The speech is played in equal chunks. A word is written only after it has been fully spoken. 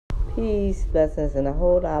Peace, blessings, and a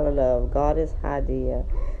whole lot of love. Goddess Hadia.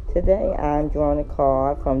 Today I'm drawing a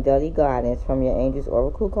card from Daily Guidance from your Angels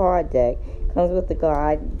Oracle card deck. Comes with a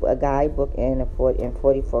guidebook and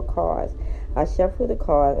 44 cards. I shuffle the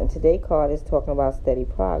cards, and today's card is talking about steady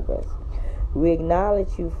progress. We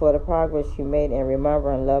acknowledge you for the progress you made in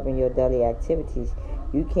remembering and loving your daily activities.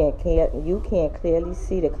 You can clearly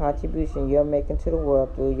see the contribution you're making to the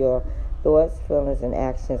world through your thoughts, feelings, and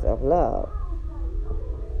actions of love.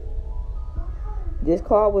 This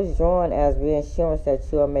card was drawn as reassurance that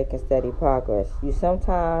you are making steady progress. You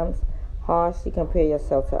sometimes harshly compare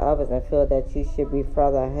yourself to others and feel that you should be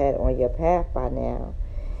further ahead on your path by now.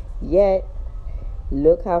 Yet,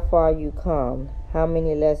 look how far you come, how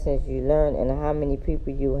many lessons you learned, and how many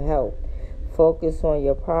people you helped. Focus on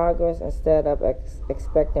your progress instead of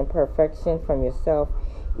expecting perfection from yourself.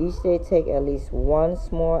 Each day, take at least one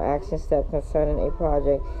small action step concerning a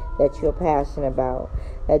project that you're passionate about.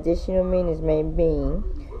 Additional meanings may mean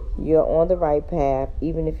you're on the right path,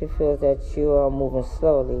 even if it feels that you are moving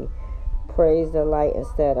slowly. Praise the light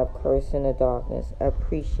instead of cursing the darkness.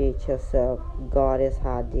 Appreciate yourself. Goddess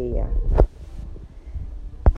Hadia.